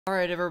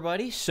Alright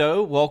everybody,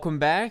 so welcome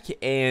back,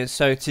 and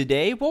so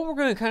today what we're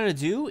going to kind of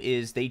do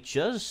is they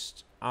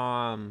just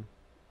kind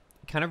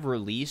of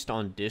released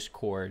on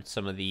Discord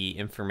some of the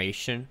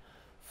information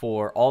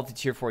for all of the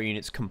tier 4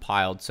 units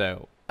compiled.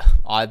 So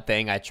odd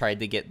thing, I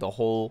tried to get the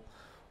whole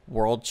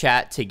world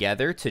chat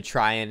together to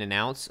try and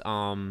announce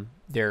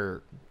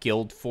their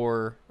guild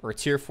 4 or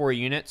tier 4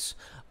 units.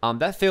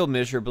 That failed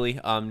miserably.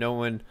 No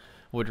one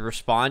would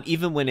respond,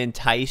 even when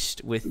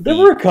enticed with There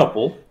were a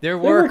couple. There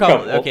were a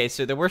couple. Okay,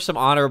 so there were some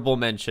honorable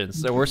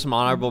mentions. Yeah,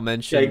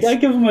 you gotta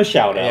give them a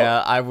shout out.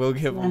 Yeah, I will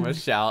give them a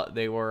shout.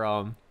 They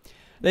were,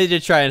 they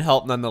did try and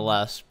help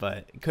nonetheless,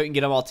 but couldn't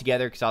get them all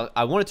together because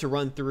I wanted to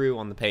run through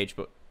on the page,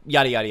 but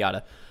yada, yada,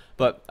 yada.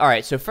 But,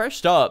 alright, so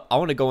first up, I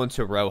want to go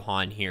into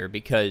Rohan here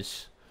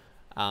because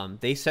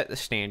they set the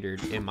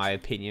standard, in my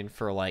opinion,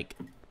 for, like,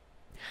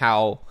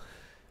 how...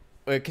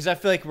 Because I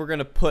feel like we're going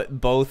to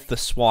put both the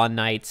Swan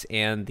Knights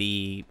and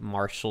the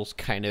Marshals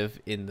kind of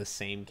in the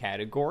same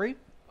category.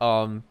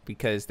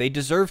 Because they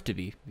deserve to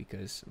be.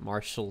 Because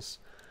Marshals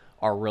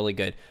are really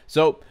good.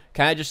 So,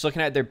 kind of just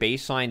looking at their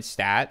baseline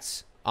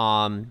stats.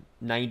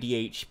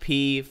 90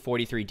 HP,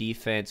 43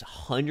 defense,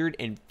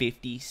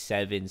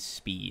 157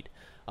 speed.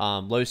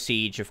 Low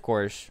siege, of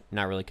course.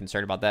 Not really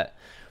concerned about that.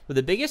 But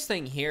the biggest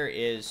thing here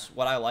is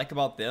what I like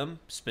about them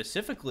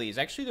specifically is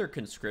actually their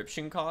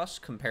conscription costs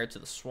compared to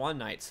the Swan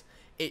Knights.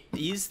 It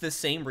is the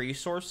same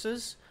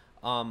resources,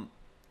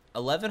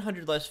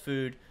 1,100 less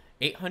food,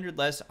 800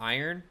 less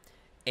iron,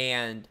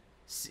 and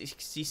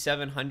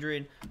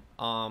 6,700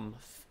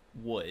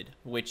 wood,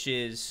 which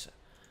is,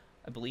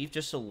 I believe,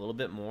 just a little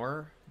bit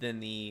more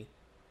than the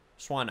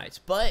Swan Knights.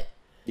 But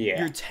yeah,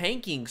 you're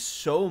tanking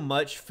so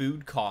much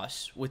food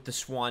costs with the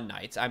Swan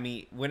Knights. I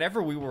mean,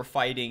 whenever we were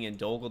fighting in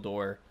Dol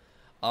Guldur,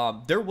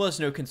 there was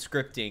no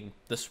conscripting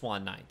the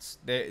Swan Knights.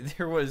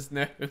 There was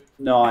no...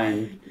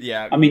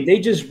 Yeah. I mean, they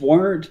just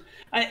weren't...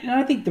 And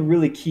I think the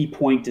really key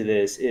point to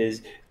this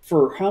is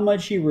for how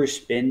much you were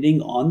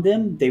spending on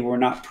them, they were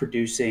not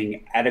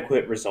producing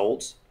adequate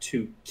results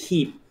to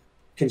keep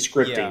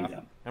conscripting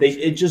them.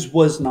 It just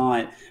was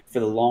not, for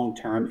the long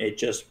term, it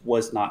just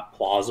was not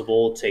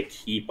plausible to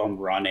keep them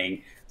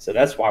running. So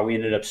that's why we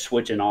ended up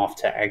switching off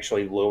to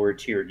actually lower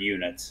tiered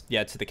units.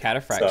 Yeah, to the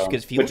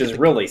cataphracts, which is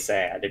really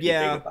sad if you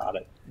think about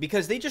it.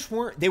 Because they just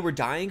weren't. They were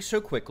dying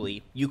so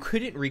quickly, you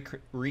couldn't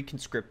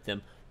reconscript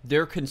them.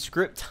 Their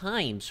conscript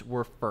times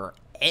were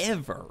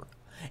forever,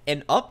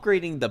 and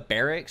upgrading the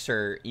barracks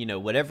or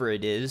whatever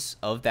it is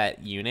of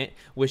that unit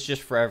was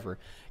just forever.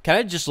 Kind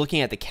of just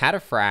looking at the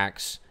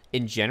cataphracts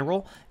in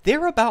general,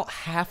 they're about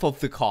half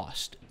of the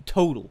cost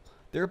total.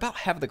 They're about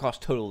half of the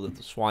cost total of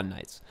the Swan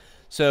Knights.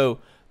 So.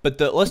 But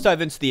let's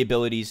dive into the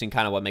abilities and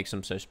kind of what makes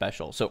them so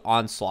special. So,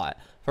 Onslaught.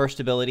 First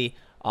ability,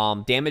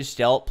 damage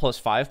dealt plus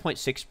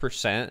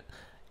 5.6%.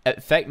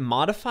 Effect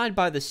modified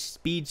by the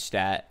speed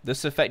stat.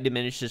 This effect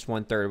diminishes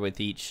 1/3 with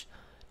each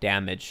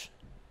damage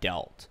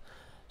dealt.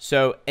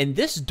 So, and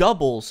this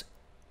doubles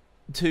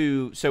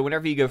to... So,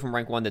 whenever you go from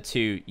rank 1 to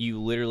 2, you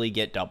literally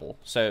get double.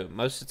 So,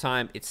 most of the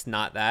time, it's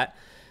not that.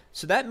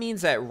 So, that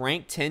means that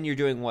rank 10, you're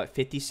doing, what,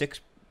 56...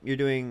 You're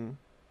doing,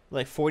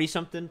 like,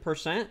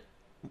 40-something%?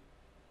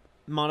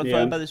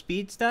 Modified by the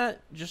speed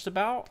stat, just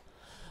about.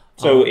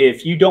 So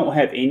if you don't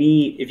have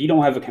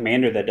a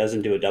commander that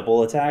doesn't do a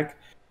double attack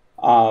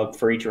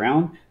for each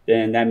round,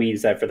 then that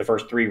means that for the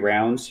first 3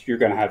 rounds you're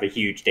going to have a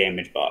huge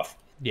damage buff.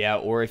 Yeah,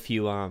 or if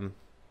you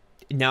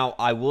now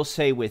I will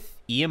say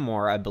with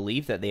Eamor, I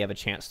believe that they have a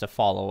chance to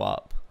follow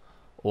up,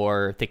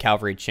 or the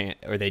cavalry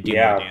or they do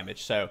more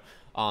damage. So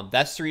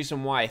that's the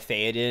reason why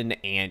Theoden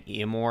and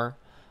Eamor,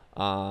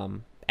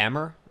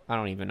 Emmer. I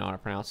don't even know how to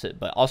pronounce it,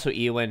 but also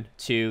Eowyn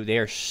too. They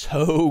are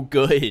so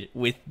good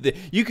with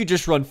you could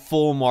just run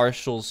full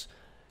marshals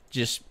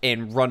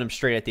and run them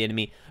straight at the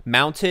enemy.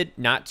 Mounted,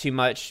 not too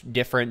much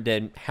different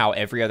than how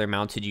every other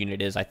mounted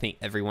unit is. I think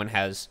everyone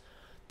has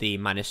the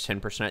minus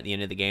 10% at the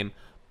end of the game.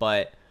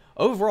 But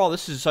overall,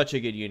 this is such a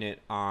good unit.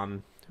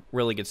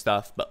 Really good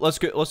stuff. But let's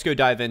go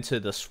dive into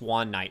the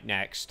Swan Knight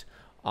next.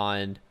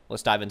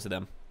 Let's dive into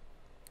them.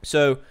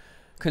 So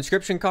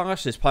conscription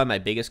cost is probably my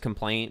biggest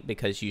complaint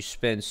because you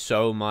spend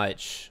so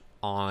much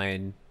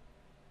on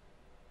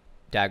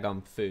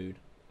daggum food.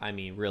 I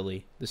mean,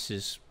 really, this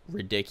is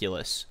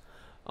ridiculous.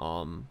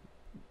 Food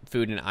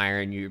and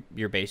iron,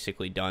 you're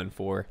basically done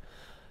for.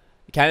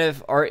 Kind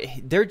of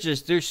they're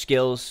just their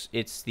skills.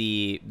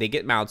 They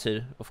get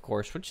mounted, of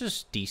course, which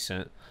is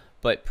decent.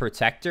 But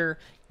protector,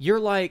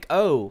 you're like,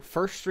 oh,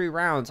 first 3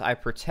 rounds I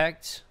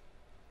protect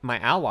my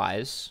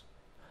allies.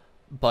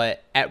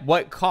 But at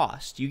what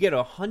cost? You get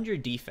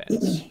 100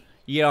 defense.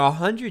 You get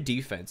 100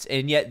 defense,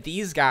 and yet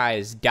these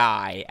guys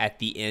die at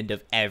the end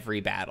of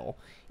every battle.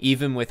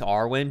 Even with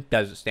Arwen,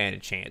 doesn't stand a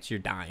chance. You're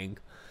dying.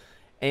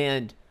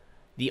 And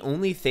the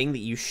only thing that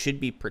you should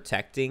be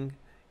protecting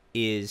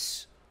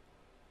is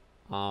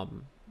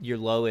your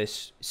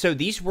lowest. So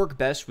these work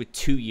best with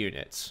 2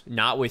 units,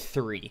 not with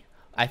 3.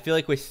 I feel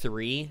like with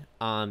 3,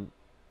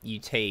 you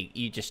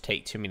just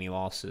take too many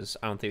losses.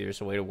 I don't think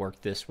there's a way to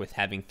work this with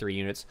having 3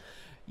 units.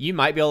 You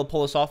might be able to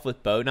pull this off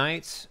with bow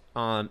knights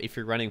if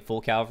you're running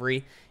full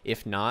cavalry.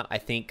 If not, I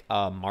think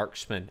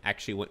marksmen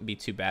actually wouldn't be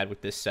too bad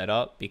with this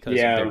setup because of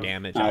their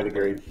damage I'd output.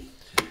 agree.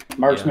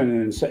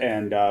 Marksmen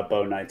and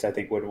bow knights, I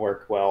think, would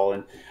work well.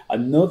 And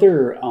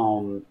another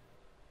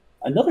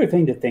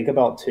thing to think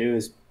about too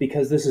is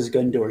because this is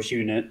Gundor's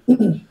unit,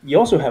 you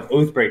also have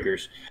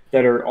Oathbreakers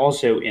that are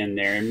also in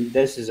there, and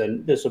this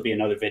will be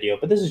another video,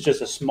 but this is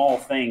just a small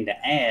thing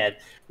to add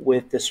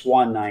with the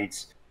Swan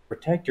Knight's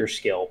Protector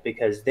skill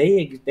because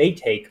they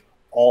take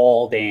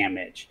all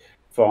damage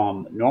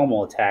from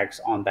normal attacks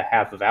on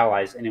behalf of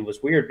allies, and it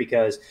was weird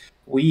because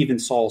we even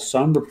saw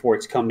some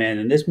reports come in,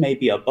 and this may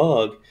be a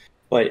bug,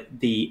 but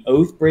the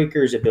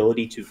Oathbreakers'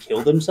 ability to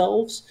kill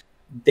themselves,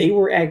 they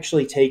were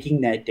actually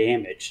taking that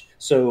damage.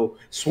 So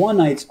Swan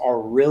Knights are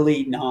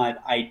really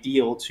not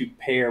ideal to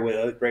pair with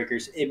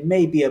Oathbreakers. It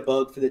may be a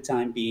bug for the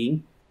time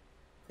being,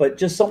 but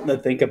just something to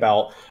think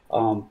about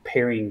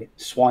pairing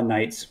Swan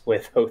Knights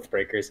with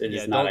Oathbreakers. It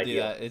is not ideal.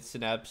 Yeah, don't do that. It's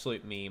an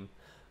absolute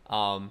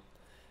meme.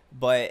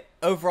 But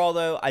overall,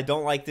 though, I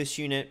don't like this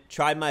unit.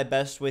 Tried my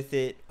best with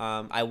it.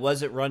 I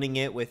wasn't running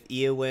it with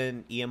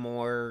Eowyn,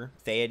 Eamor,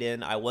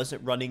 Theoden. I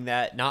wasn't running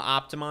that. Not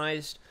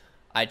optimized.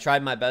 I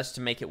tried my best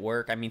to make it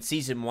work. I mean,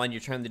 Season 1,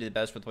 you're trying to do the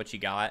best with what you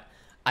got.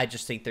 I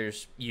just think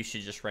you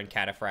should just run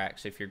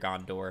Cataphracts if you're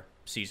Gondor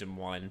Season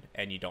 1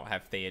 and you don't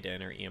have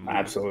Theoden or Eamor.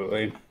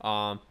 Absolutely.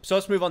 So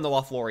let's move on to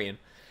Lothlorien.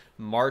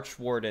 March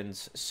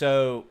Wardens.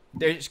 So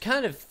there's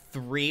kind of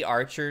 3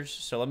 archers.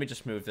 So let me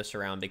just move this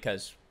around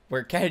because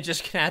we're kind of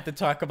just going to have to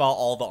talk about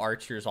all the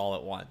archers all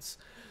at once.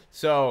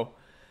 So,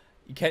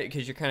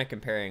 because you're kind of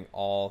comparing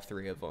all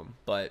 3 of them.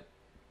 But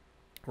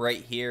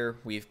right here,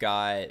 we've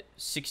got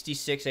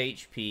 66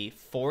 HP,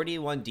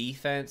 41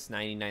 defense,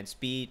 99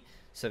 speed,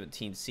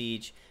 17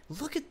 siege.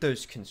 Look at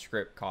those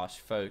conscript costs,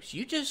 folks.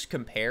 You just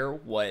compare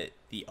what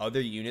the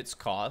other units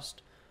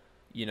cost,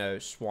 you know,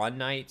 Swan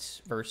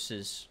Knights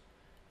versus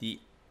the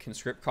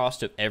conscript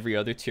cost of every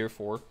other tier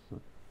 4.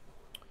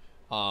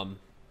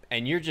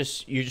 And you're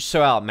just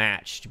so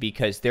outmatched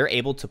because they're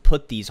able to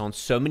put these on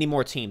so many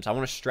more teams. I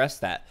want to stress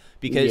that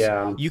because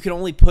you can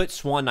only put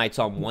Swan Knights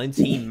on one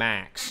team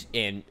max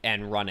and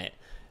run it.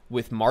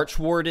 With March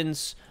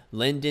Wardens,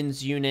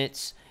 Linden's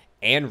units,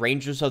 and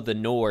Rangers of the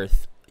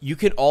North, you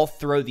can all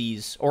throw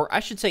these, or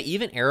I should say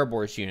even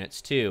Erebor's units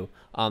too.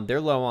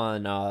 They're low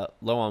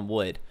on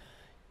wood.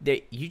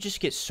 You just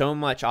get so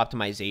much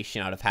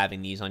optimization out of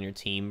having these on your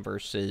team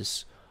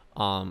versus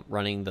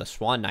running the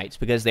Swan Knights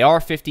because they are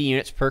 50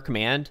 units per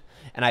command,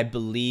 and I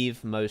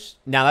believe most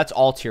now that's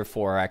all tier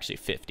 4 are actually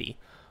 50.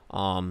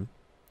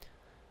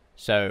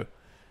 So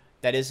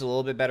that is a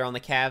little bit better on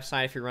the cav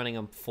side. If you're running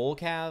a full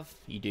cav,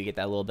 you do get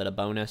that little bit of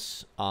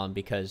bonus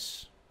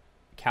because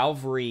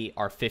cavalry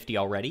are 50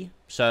 already,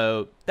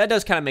 so that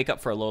does kind of make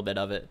up for a little bit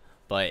of it.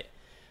 But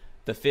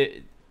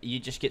you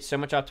just get so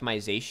much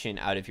optimization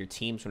out of your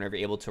teams whenever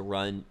you're able to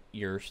run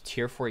your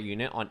tier 4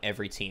 unit on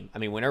every team. I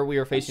mean, whenever we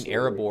were facing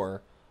Erebor,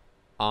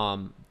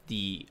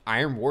 the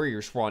Iron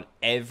Warriors were on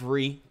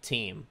every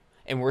team,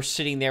 and we're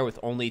sitting there with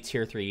only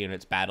tier 3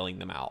 units battling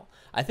them out.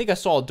 I think I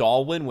saw a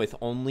Dalwyn with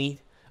only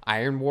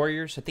Iron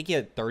Warriors. I think he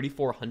had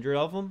 3,400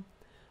 of them.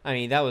 I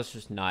mean, that was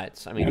just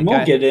nuts. I mean, we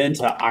won't get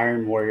into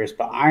Iron Warriors,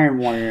 but Iron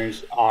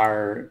Warriors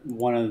are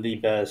one of the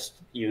best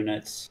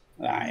units,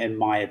 in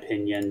my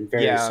opinion.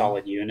 Very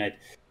solid unit,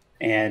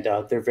 and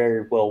they're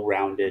very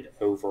well-rounded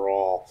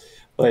overall.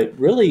 But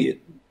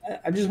really,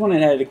 I just want to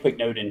add a quick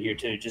note in here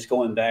too, just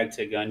going back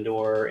to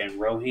Gundor and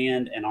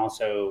Rohan, and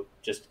also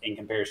just in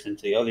comparison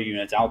to the other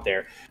units out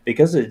there,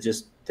 because of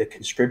just the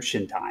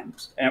conscription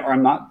times, or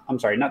I'm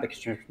sorry, not the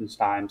conscription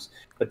times,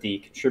 but the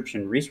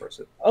conscription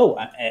resources. Oh,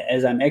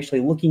 as I'm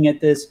actually looking at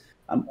this,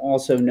 I'm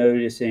also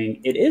noticing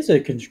it is a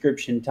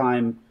conscription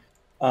time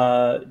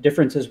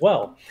difference as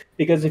well,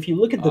 because if you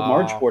look at the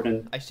March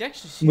Warden, I actually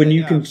see when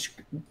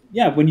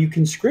when you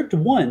conscript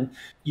 1,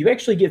 you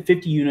actually get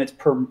 50 units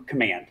per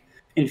command.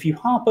 And if you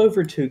hop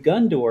over to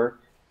Gundor,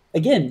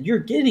 again, you're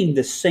getting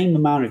the same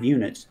amount of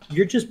units.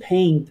 You're just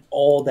paying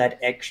all that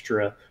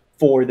extra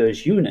for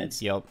those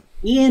units. Yep.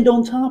 And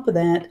on top of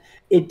that,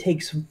 it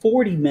takes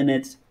 40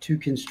 minutes to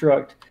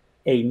construct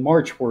a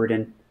March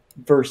Warden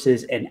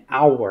versus an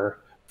hour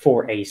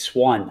for a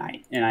Swan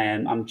Knight.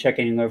 And I'm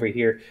checking over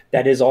here.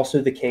 That is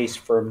also the case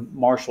for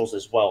Marshals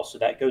as well. So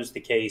that goes the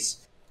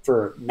case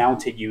for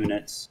mounted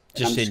units.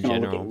 Just in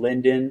general. Look at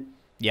Linden.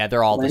 Yeah,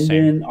 they're all the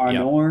same. Linden,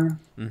 Arnor.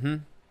 Yep. Mm-hmm.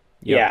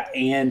 Yep. Yeah,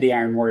 and the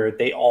Iron Warrior,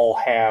 they all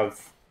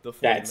have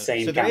that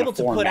same so they're kind able of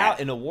to format. put out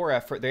in a war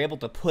effort. They're able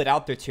to put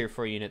out their tier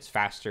 4 units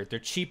faster. They're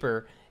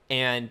cheaper,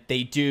 and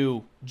they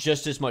do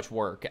just as much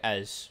work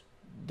as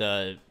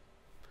the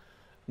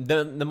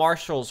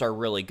Marshals are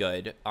really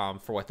good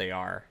for what they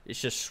are. It's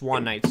just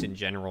Swan Knights in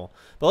general.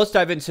 But let's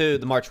dive into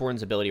the March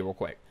Warden's ability real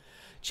quick.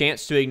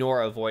 Chance to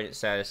ignore avoidance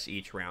status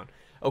each round.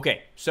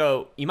 Okay,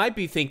 so you might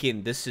be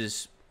thinking this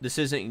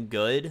isn't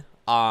good.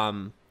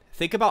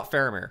 Think about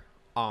Faramir.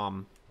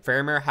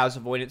 Faramir has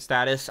avoidance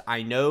status.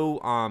 I know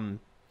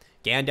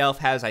Gandalf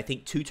has, I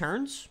think, 2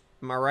 turns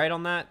Am I right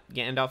on that?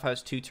 Gandalf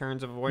has 2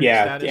 turns of avoidance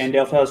status? Yeah,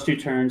 Gandalf has 2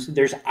 turns.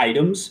 There's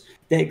items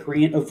that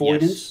grant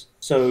avoidance, yes.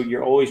 So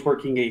you're always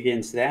working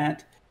against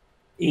that.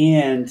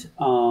 And,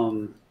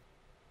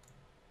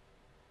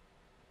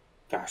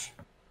 gosh.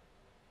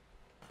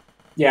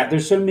 Yeah,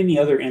 there's so many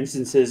other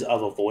instances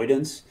of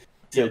avoidance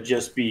to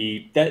just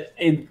be that.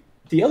 And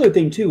the other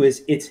thing, too,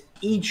 is it's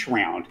each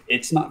round.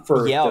 It's not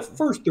for the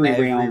first 3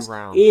 rounds.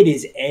 It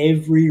is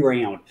every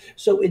round.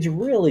 So it's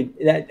really,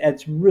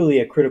 that's really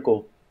a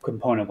critical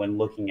component when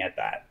looking at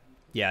that.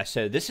 Yeah,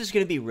 so this is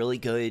going to be really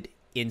good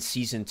in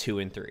Season 2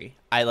 and 3.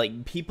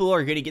 People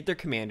are going to get their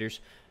commanders,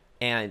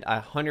 and I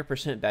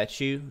 100% bet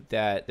you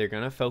that they're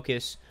going to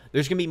focus.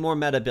 There's going to be more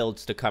meta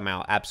builds to come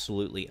out,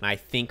 absolutely. And I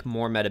think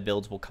more meta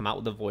builds will come out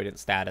with avoidance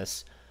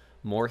status,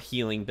 more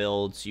healing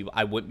builds.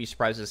 I wouldn't be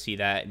surprised to see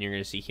that, and you're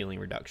going to see healing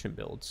reduction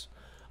builds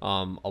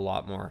a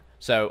lot more.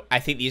 So I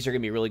think these are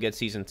going to be really good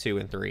Season 2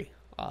 and 3.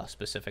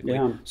 Specifically.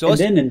 Yeah. So and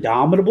then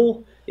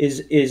Indomitable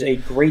is a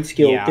great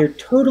skill. Yeah. They're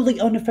totally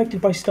unaffected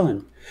by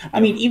stun.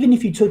 I mean, even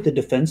if you took the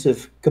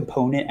defensive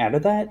component out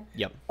of that,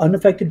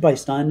 unaffected by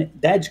stun,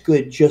 that's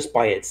good just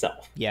by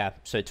itself. Yeah,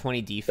 so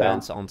 20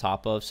 defense on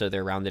top of, so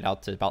they're rounded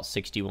out to about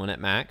 61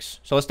 at max.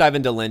 So let's dive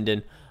into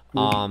Linden.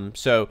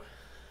 So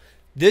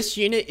this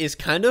unit is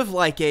kind of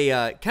like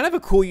a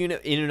cool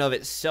unit in and of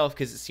itself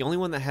because it's the only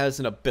one that has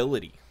an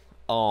ability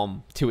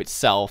to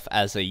itself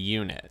as a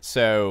unit.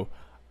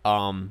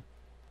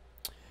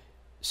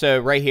 So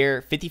right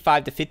here,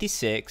 55 to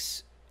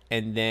 56,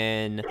 and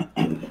then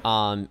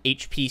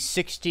HP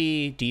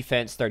 60,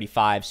 defense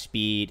 35,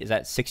 speed, is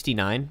that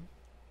 69?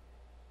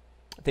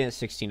 I think it's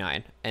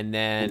 69. And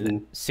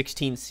then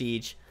 16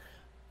 siege,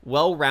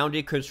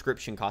 well-rounded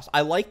conscription cost. I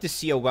like to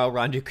see a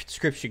well-rounded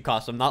conscription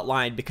cost, I'm not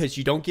lying, because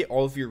you don't get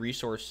all of your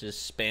resources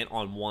spent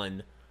on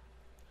one.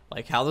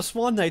 Like how the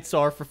Swan Knights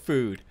are for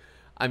food.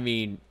 I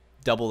mean,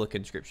 double the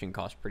conscription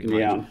cost pretty much.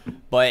 Yeah.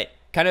 But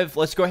kind of,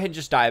 let's go ahead and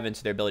just dive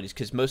into their abilities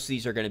because most of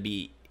these are going to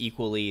be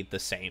equally the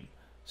same.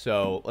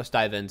 So let's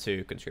dive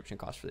into conscription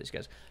costs for these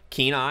guys.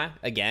 Keen Eye,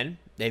 again,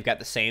 they've got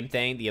the same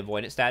thing, the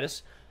avoidance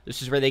status.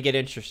 This is where they get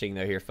interesting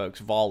though here, folks.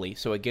 Volley.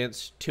 So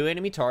against 2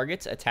 enemy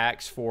targets,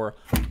 attacks for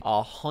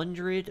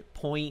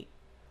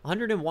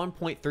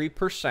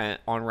 101.3%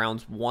 on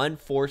rounds 1,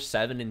 4,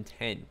 7, and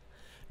 10.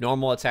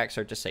 Normal attacks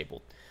are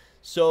disabled.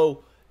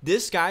 So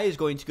this guy is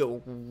going to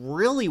go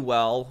really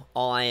well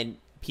on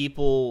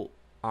people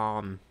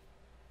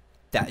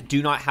that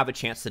do not have a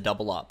chance to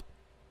double up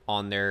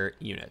on their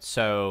units.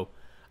 So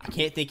I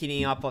can't think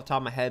any off the top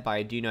of my head, but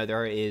I do know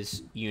there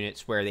is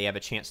units where they have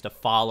a chance to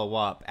follow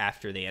up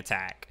after they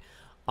attack.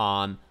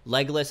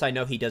 Legolas, I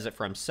know he does it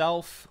for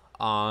himself.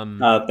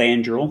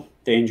 Thandril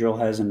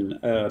has an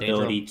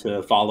ability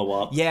to follow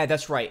up. Yeah,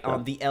 that's right.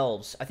 The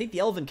elves. I think the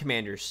elven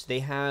commanders,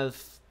 they have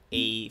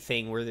a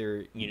thing where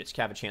their units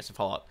can have a chance to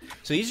follow up.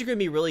 So these are going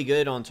to be really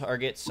good on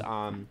targets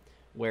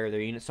where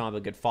their units don't have a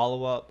good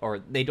follow-up, or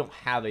they don't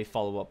have a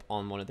follow-up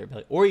on one of their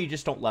abilities, or you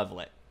just don't level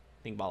it.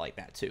 Think about it like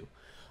that, too.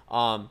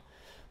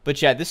 But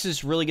yeah, this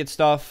is really good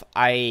stuff.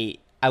 I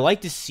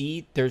like to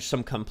see there's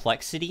some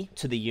complexity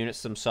to the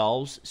units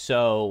themselves.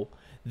 So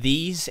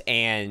these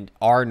and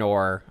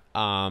Arnor,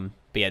 but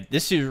yeah,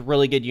 this is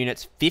really good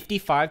units.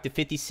 55 to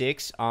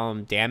 56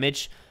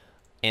 damage.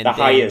 And the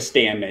highest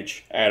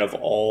damage out of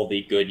all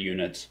the good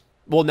units.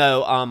 Well,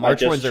 no,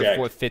 March ones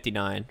are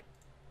 59.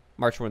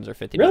 March ones are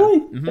 59. Really?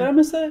 Did I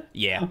miss that?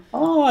 Yeah.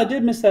 Oh, I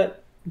did miss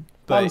that.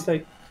 But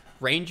mistake.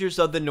 Rangers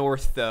of the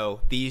North, though,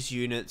 these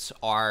units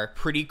are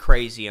pretty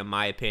crazy in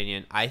my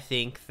opinion. I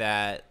think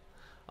that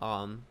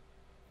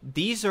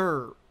these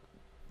are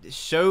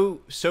so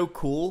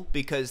cool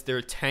because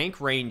they're tank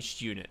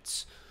ranged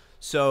units.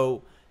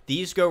 So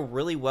these go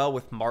really well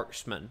with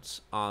marksmen,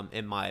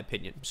 in my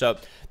opinion. So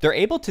they're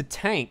able to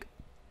tank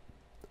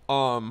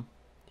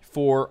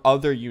for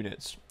other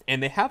units.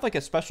 And they have like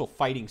a special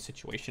fighting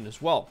situation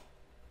as well.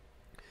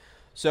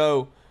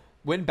 So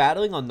when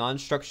battling on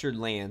non-structured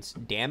lands,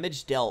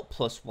 damage dealt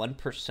plus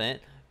 1%,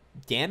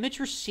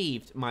 damage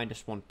received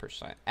minus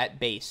 1% at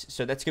base.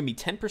 So that's going to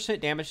be 10%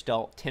 damage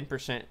dealt,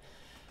 10%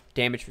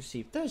 damage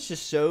received. That's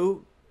just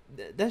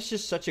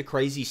such a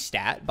crazy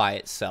stat by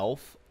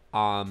itself.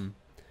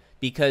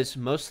 Because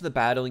most of the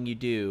battling you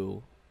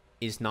do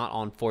is not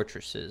on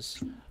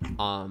fortresses.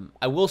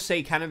 I will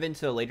say kind of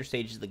into the later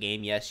stages of the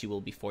game, yes, you will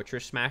be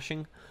fortress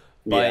smashing.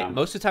 But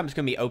most of the time it's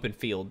going to be open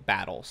field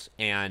battles.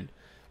 And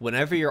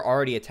whenever you're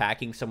already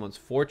attacking someone's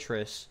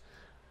fortress,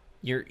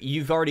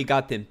 you've already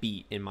got them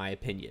beat, in my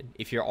opinion,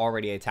 if you're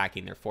already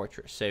attacking their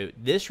fortress. So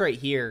this right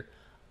here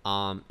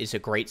is a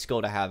great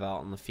skill to have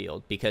out on the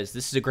field because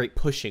this is a great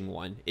pushing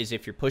one. Is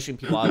if you're pushing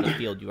people out of the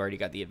field, you already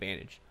got the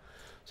advantage.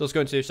 So let's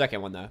go into the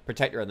second one, though.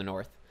 Protector of the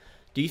North.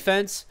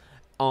 Defense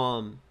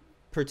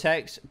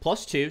protects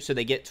 +2, so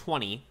they get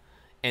 20.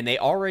 And they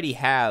already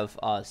have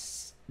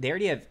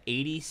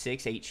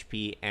 86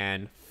 HP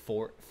and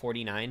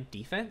 49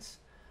 defense.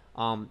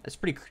 That's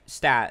pretty good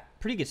stat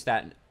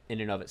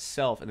in and of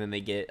itself. And then they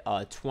get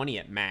 20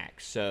 at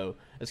max. So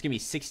that's going to be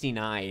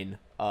 69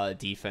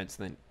 defense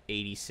and then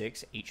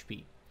 86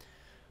 HP.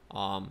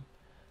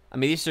 I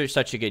mean, these are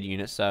such a good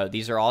units, though.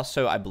 These are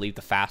also, I believe,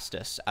 the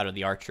fastest out of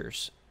the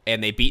archers.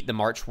 And they beat the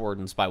March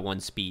Wardens by 1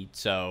 speed.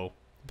 So,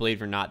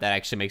 believe it or not, that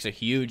actually makes a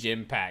huge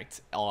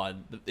impact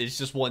on... It's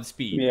just 1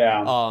 speed.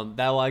 Yeah.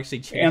 That will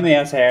actually change. And they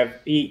also have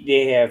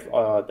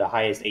the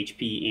highest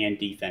HP and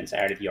defense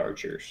out of the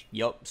archers.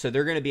 Yep. So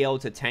they're going to be able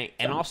to tank.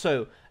 And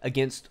also,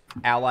 against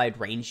allied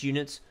range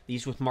units,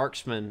 these with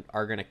marksmen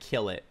are going to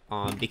kill it.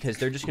 Because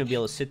they're just going to be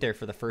able to sit there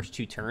for the first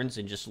 2 turns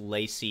and just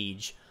lay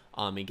siege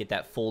and get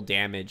that full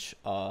damage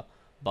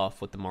buff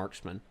with the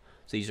marksman.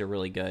 So these are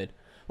really good.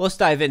 Let's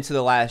dive into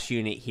the last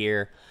unit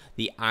here,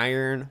 the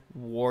Iron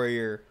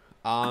Warrior.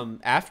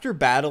 After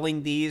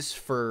battling these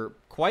for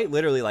quite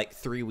literally like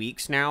 3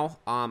 weeks now,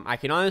 I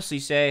can honestly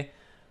say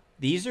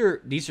these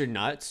are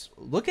nuts.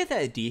 Look at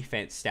that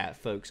defense stat,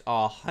 folks.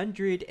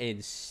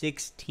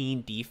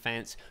 116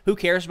 defense. Who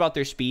cares about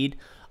their speed?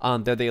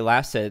 They're the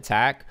last to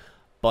attack,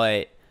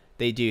 but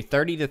they do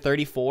 30 to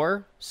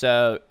 34,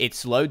 so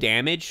it's low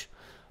damage.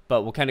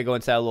 But we'll kind of go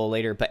into that a little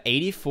later. But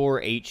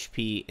 84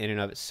 HP in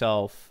and of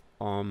itself.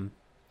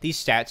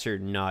 These stats are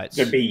nuts.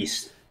 They're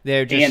beasts.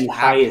 They're just and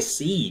highest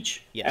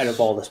siege out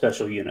of all the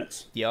special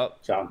units. Yep.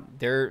 So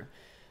they're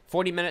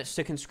 40 minutes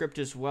to conscript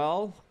as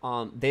well.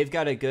 They've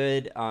got a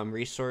good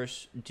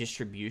resource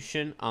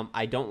distribution.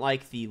 I don't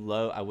like the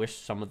low. I wish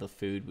some of the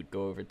food would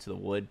go over to the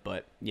wood,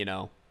 but you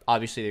know,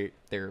 obviously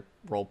they're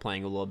role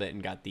playing a little bit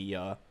and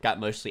got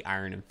mostly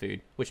iron and food,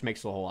 which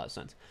makes a whole lot of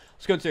sense.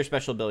 Let's go into their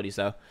special abilities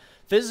though.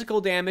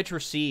 Physical damage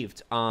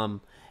received.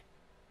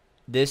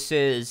 This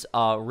is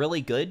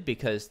really good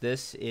because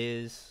this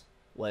is,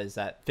 what is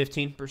that,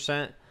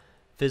 15%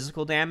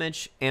 physical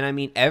damage? And I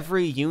mean,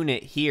 every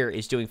unit here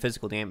is doing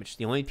physical damage.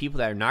 The only people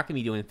that are not going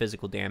to be doing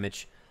physical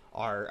damage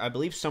are, I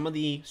believe, some of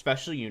the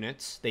special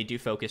units. They do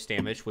focus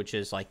damage, which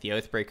is like the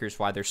Oathbreakers,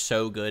 why they're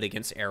so good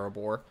against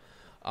Erebor.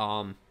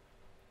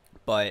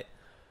 But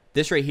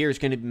this right here is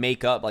going to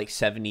make up like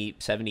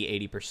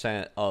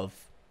 70-80% of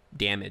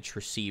damage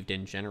received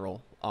in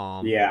general.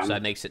 Yeah. So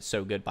that makes it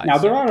so good by now,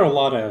 itself. there are a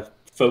lot of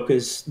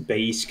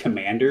focus-based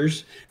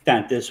commanders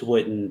that this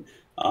wouldn't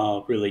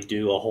really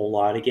do a whole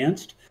lot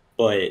against.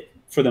 But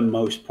for the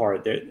most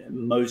part,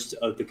 most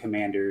of the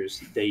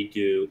commanders, they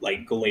do,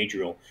 like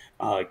Galadriel.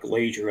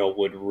 Galadriel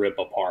would rip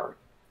apart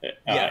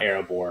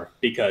Erebor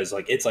because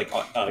it's like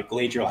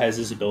Galadriel has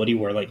this ability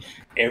where like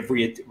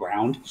every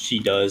round she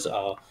does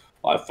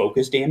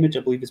focus damage.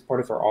 I believe it's part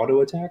of her auto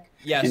attack.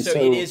 Yeah, so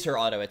it is her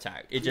auto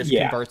attack. It just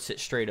converts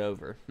it straight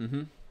over.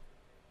 Mm-hmm.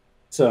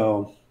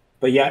 So,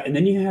 but yeah, and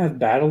then you have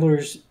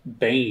Battler's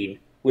Bane,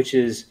 which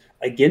is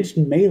against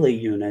melee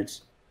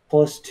units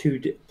plus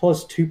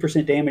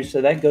 2% damage.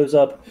 So that goes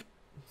up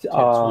to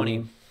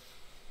 20.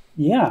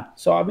 Yeah,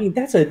 so I mean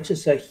that's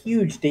just a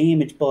huge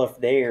damage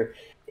buff there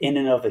in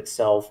and of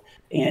itself.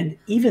 And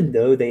even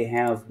though they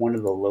have one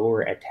of the lower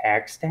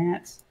attack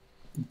stats,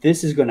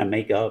 this is going to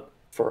make up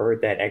for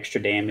that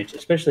extra damage,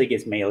 especially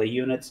against melee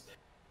units.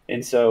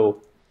 And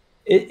so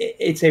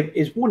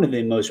it's one of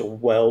the most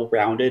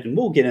well-rounded, and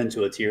we'll get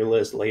into a tier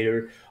list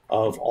later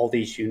of all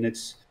these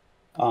units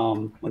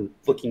when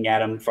looking at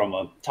them from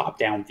a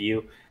top-down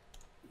view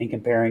and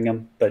comparing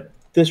them. But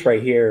this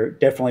right here,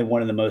 definitely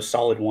one of the most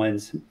solid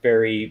ones.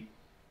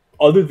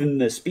 Other than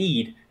the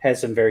speed,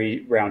 has some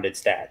very rounded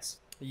stats.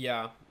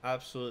 Yeah,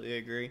 absolutely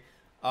agree.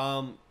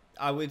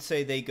 I would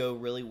say they go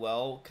really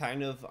well,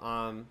 kind of,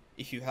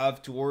 if you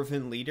have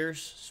dwarven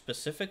leaders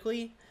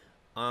specifically.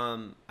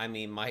 I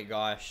mean, my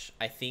gosh,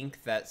 I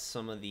think that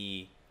some of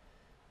the...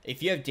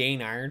 If you have Dane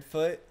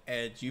Ironfoot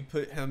and you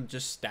put him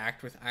just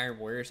stacked with Iron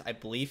Warriors, I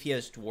believe he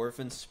has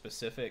dwarven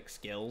specific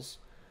skills.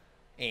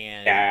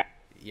 And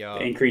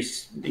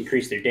increase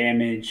their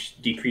damage,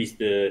 decrease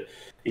the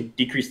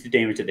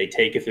damage that they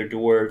take if they're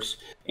dwarves.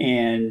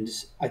 And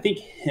I think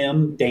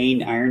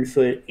Dane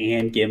Ironfoot,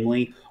 and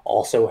Gimli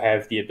also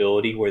have the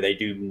ability where they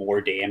do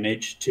more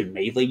damage to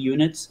melee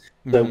units.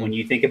 So when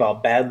you think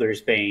about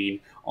Battler's Bane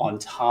on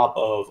top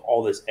of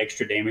all this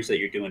extra damage that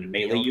you're doing to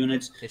melee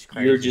units,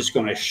 you're just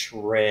going to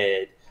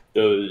shred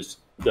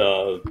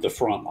the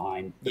front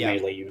line, the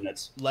melee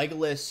units.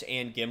 Legolas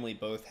and Gimli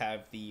both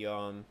have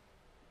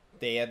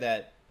they have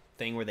that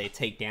thing where they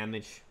take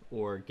damage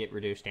or get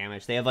reduced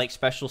damage. They have like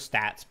special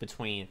stats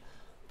between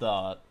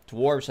the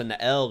dwarves and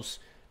the elves,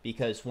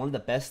 because one of the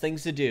best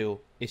things to do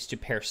is to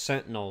pair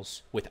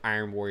sentinels with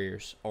Iron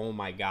Warriors. Oh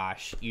my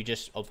gosh, you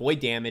just avoid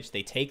damage,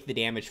 they take the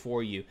damage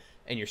for you,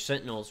 and your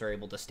sentinels are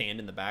able to stand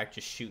in the back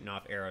just shooting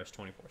off arrows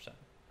 24/7.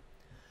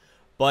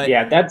 But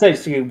yeah, that's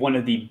actually one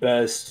of the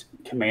best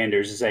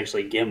commanders is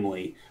actually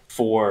Gimli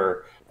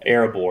for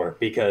Erebor,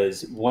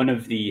 because one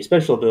of the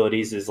special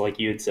abilities is like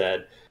you had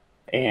said,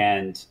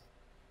 and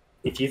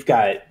if you've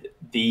got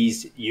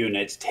these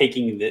units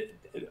taking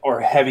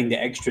having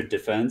the extra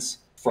defense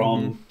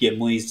from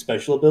Gimli's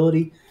special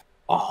ability,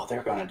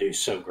 they're going to do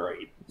so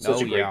great.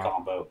 Such a great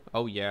combo.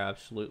 Oh, yeah,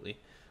 absolutely.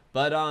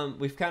 But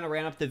we've kind of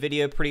ran up the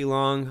video pretty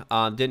long.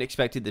 Didn't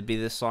expect it to be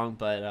this long,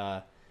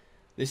 but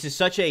this is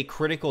such a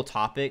critical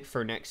topic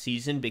for next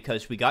season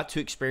because we got to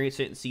experience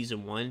it in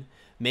Season 1.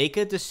 Make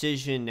a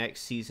decision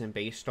next season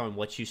based on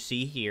what you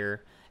see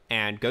here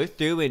and go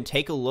through and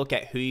take a look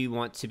at who you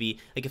want to be.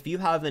 Like, if you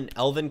have an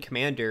Elven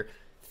commander,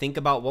 think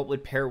about what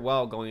would pair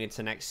well going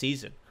into next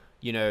season.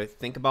 You know,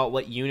 think about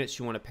what units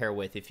you want to pair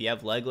with. If you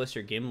have Legolas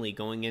or Gimli,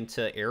 going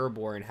into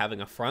Erebor and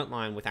having a front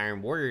line with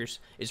Iron Warriors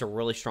is a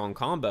really strong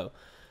combo.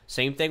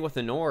 Same thing with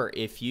the Nor.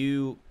 If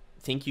you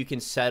think you can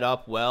set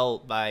up well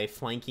by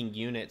flanking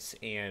units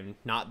and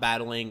not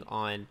battling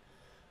on,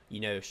 you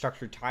know,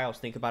 structured tiles,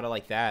 think about it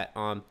like that.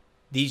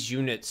 These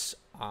units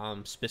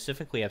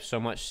specifically have so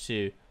much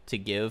to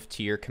give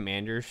to your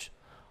commanders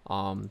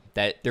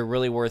that they're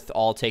really worth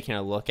all taking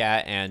a look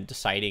at and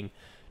deciding.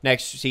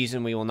 Next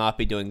season, we will not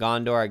be doing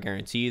Gondor. I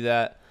guarantee you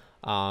that.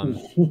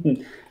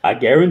 I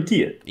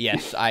guarantee it.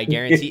 Yes, I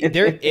guarantee.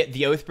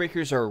 The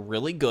Oathbreakers are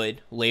really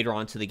good later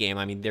on to the game.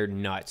 I mean, they're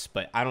nuts,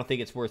 but I don't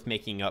think it's worth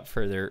making up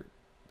for their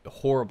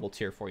horrible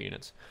Tier 4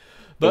 units.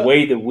 But the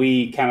way that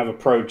we kind of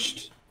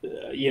approached,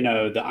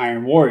 the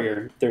Iron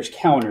Warrior, there's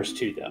counters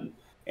to them.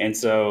 And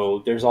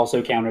so there's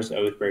also counters to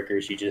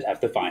Oathbreakers. You just have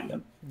to find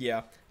them.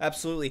 Yeah,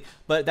 absolutely.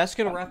 But that's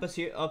going to wrap us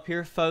up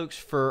here, folks,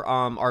 for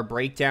our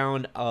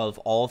breakdown of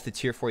all of the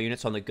Tier 4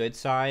 units on the good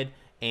side.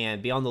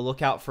 And be on the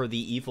lookout for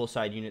the evil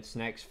side units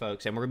next,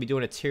 folks. And we're going to be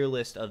doing a tier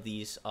list of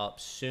these up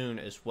soon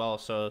as well.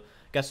 So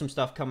got some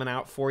stuff coming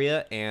out for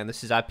you. And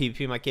this is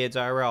IPP, my kids,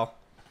 IRL.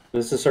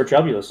 This is Sir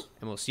Tribulus.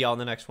 And we'll see y'all in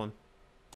the next one.